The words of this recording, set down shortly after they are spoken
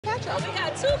So we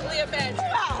got two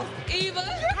Cleopatra. Eva.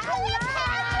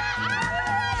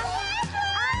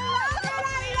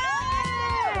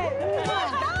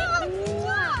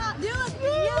 You look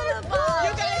beautiful.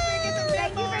 You guys think it's a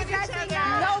big boy on each other?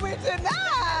 No, we do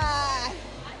not.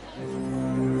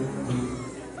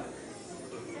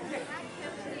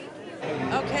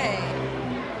 Okay.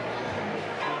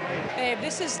 Babe,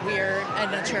 this is weird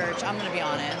at a church, I'm gonna be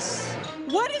honest.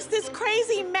 What is this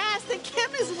crazy mask that Kim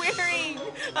is wearing?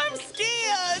 I'm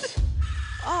scared.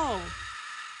 Oh,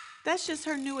 that's just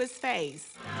her newest face.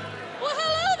 Well,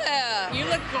 hello there. You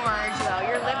look gorge, though.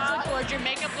 Your lips look gorge. Your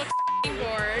makeup looks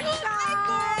gorge.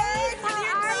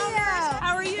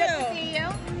 How are you? Good to see you.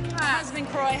 My husband,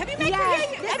 Croy. Have you met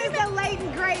Yes, Croy? this is the late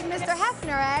and great Mr.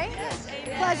 Hefner, eh?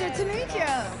 Pleasure to meet you.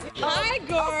 Hi,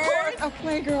 Gorge. A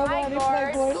playgirl, buddy,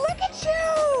 playboy. Look at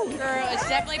you. Girl, it's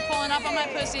definitely pulling up on my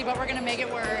pussy, but we're gonna make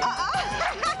it work.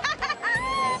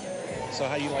 So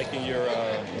how you liking your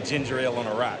ginger ale on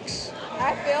the rocks?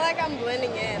 I feel like I'm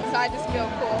blending in, so I just feel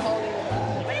cool holding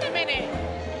it. Wait a minute.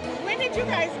 When did you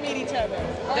guys meet each other?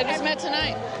 They just met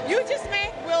tonight. You just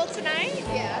met Will tonight?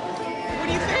 Yeah. What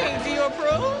do you think? Do you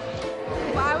approve?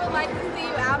 Well, I would like to see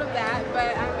you out of that,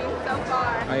 but I mean, so far.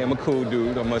 I am a cool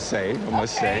dude, I must say.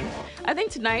 I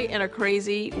think tonight, in a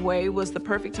crazy way, was the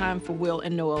perfect time for Will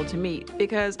and Noel to meet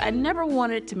because I never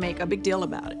wanted to make a big deal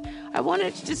about it. I wanted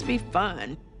it to just be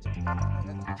fun.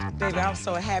 Baby, I'm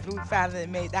so happy we finally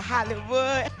made the Hollywood.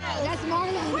 That's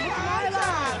Marlon. That's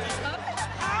Marlon.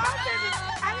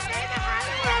 I made the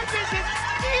Hollywood, bitches.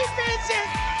 Eat, bitches.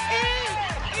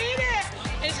 Eat it.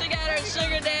 And she got her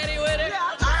sugar daddy with her.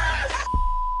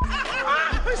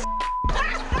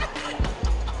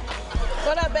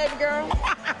 What up, baby girl?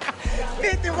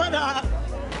 50, what up?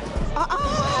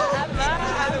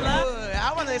 I love it.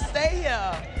 I want to stay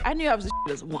here. I knew I was a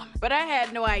as a woman, but I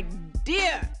had no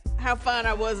idea how fine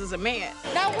I was as a man.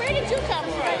 Now, where did you come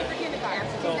from?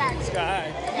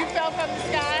 Sky. You fell from the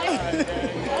sky?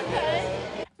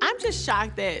 Okay. I'm just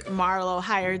shocked that Marlo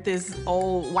hired this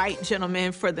old white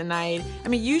gentleman for the night. I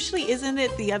mean, usually isn't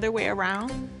it the other way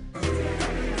around? How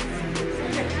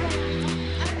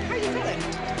you feeling?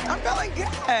 I'm feeling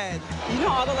good. You know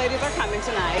all the ladies are coming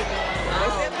tonight. They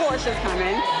said Portia's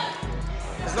coming.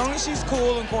 As long as she's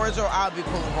cool and cordial, I'll be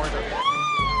cool and cordial.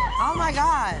 Oh my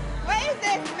God. What is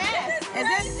this mess? Is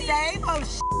this safe? Oh,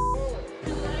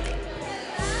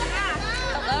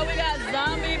 Hello, we got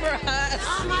Zombie Bride.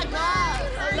 Oh my God.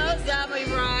 Hello, Zombie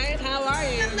Bride. How are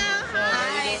you?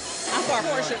 Hi. I saw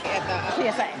Portia at the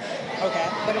PSA. okay.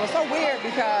 But it was so weird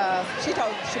because she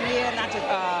told Shamia not to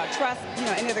trust,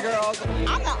 any of the girls.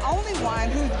 I'm the only one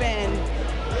who's been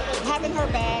having her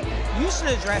back. You should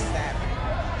address that.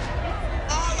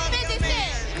 50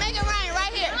 Cent. Make it rain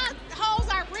right here. Hoes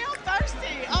are real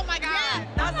thirsty. Oh my God.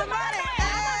 That's the money.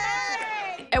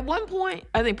 At one point,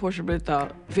 I think Portia really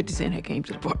thought 50 Cent had came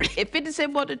to the party. If 50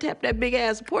 Cent wanted to tap that big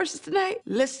ass of Portia's tonight,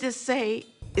 let's just say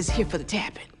it's here for the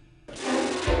tapping.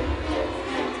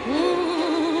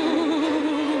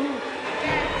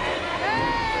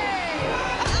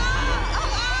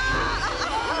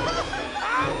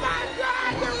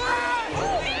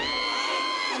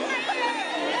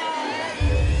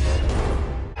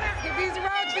 Get these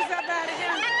roaches up out of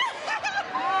here.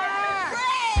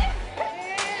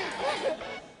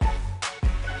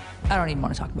 I don't even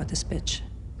want to talk about this bitch.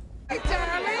 Hey,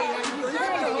 Charlie.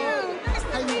 How are you? Nice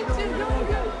to meet you.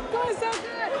 Doing so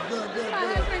good. My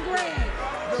husband, Greg.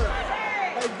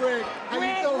 Hey, Greg, how you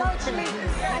doing? Roach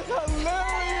That's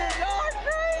hilarious. Y'all are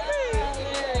crazy.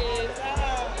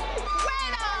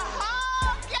 Wait a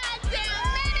whole goddamn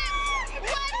minute.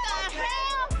 What the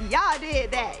hell? Y'all did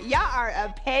that. Y'all are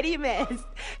a petty mess.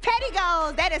 Petty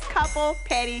goals. That is couple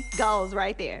petty goals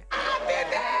right there.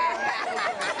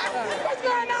 What's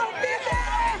going on,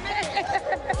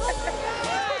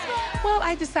 Well,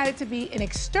 I decided to be an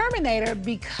exterminator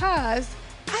because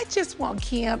I just want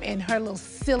Kim and her little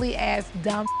silly ass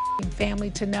dumb family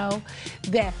to know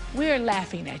that we're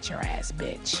laughing at your ass,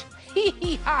 bitch. Hee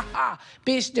hee ha ha.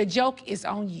 Bitch, the joke is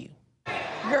on you.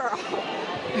 Girl.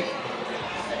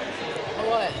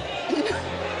 What?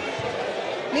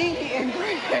 Me and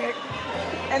Greg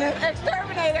and an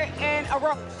exterminator and a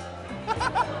roach.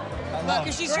 Look,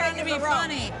 because she's trying to be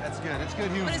funny. That's good. It's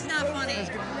good humor. But it's not funny.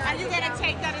 Are you gonna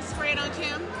take that and spray it on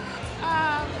Kim?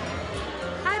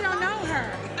 I don't know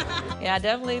her. Yeah, I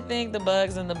definitely think the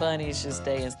bugs and the bunnies should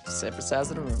stay in separate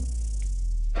sides of the room.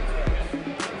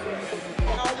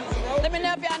 Let me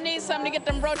know if y'all need something to get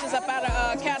them roaches up out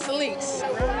of Castle Leaks. You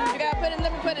gotta put it,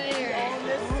 let me put it in here.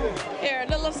 Here,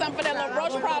 a little something for that little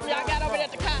roach problem y'all got over there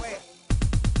at the castle.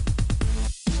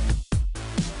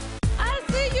 I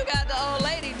see you got the old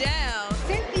lady down.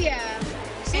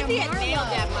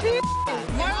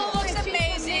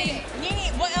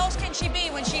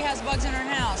 bugs in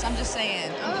her house. I'm just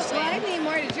saying. Well, I need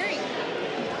more to drink.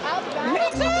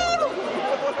 Me too!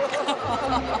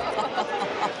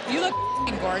 You look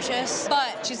gorgeous,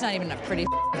 but she's not even a pretty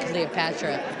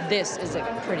Cleopatra. This is a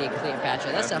pretty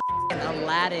Cleopatra. That's a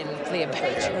Aladdin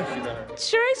Cleopatra.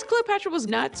 Sheree's Cleopatra was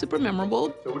not super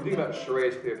memorable. So what do you think about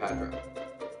Sheree's Cleopatra?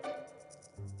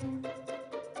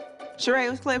 Sheree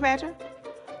was Cleopatra?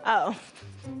 Oh,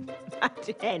 I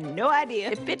had no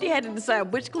idea. If 50 had to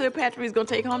decide which Cleopatra he's gonna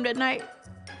take home that night,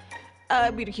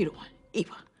 it'd be the cuter one,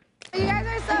 Eva. You guys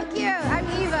are so cute. I'm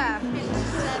Eva.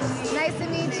 Nice to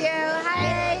meet you.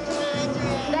 Hi.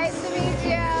 Nice to meet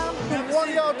you. One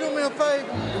of y'all do me a favor.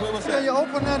 Can you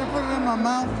open that and put it in my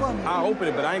mouth for me? I'll open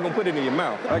it, but I ain't gonna put it in your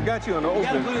mouth. I got you on the open. You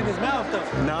gotta put it in his mouth,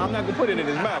 though. No, I'm not gonna put it in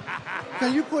his mouth.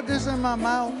 Can you put this in my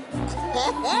mouth?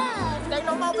 Say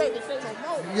no more, baby. Say no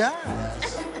more. Yes.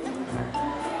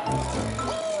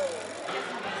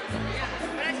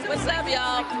 What's up,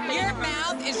 y'all? Your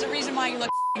mouth is the reason why you look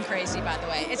crazy, by the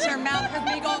way. It's her mouth, her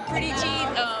big old pretty teeth.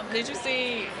 Did you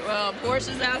see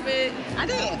Portia's outfit? I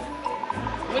did.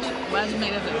 Why did you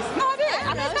make that face? No, I did.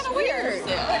 I think it's kind of weird.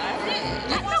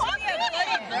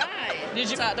 Did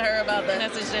you talk to her about the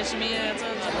message that Shamia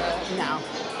told you? No.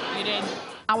 You didn't?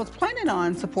 I was planning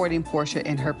on supporting Portia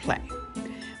in her play.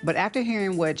 But after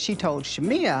hearing what she told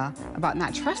Shamia about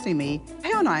not trusting me,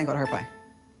 hell no, I ain't go to her play.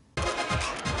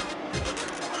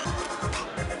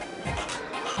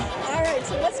 All right,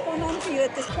 so what's going on for you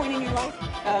at this point in your life?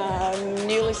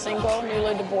 Newly single,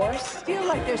 newly divorced. I feel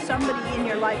like there's somebody in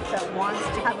your life that wants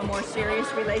to have a more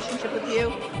serious relationship with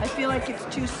you. I feel like it's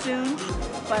too soon,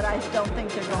 but I don't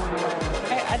think they're going away.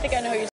 I think I know who you're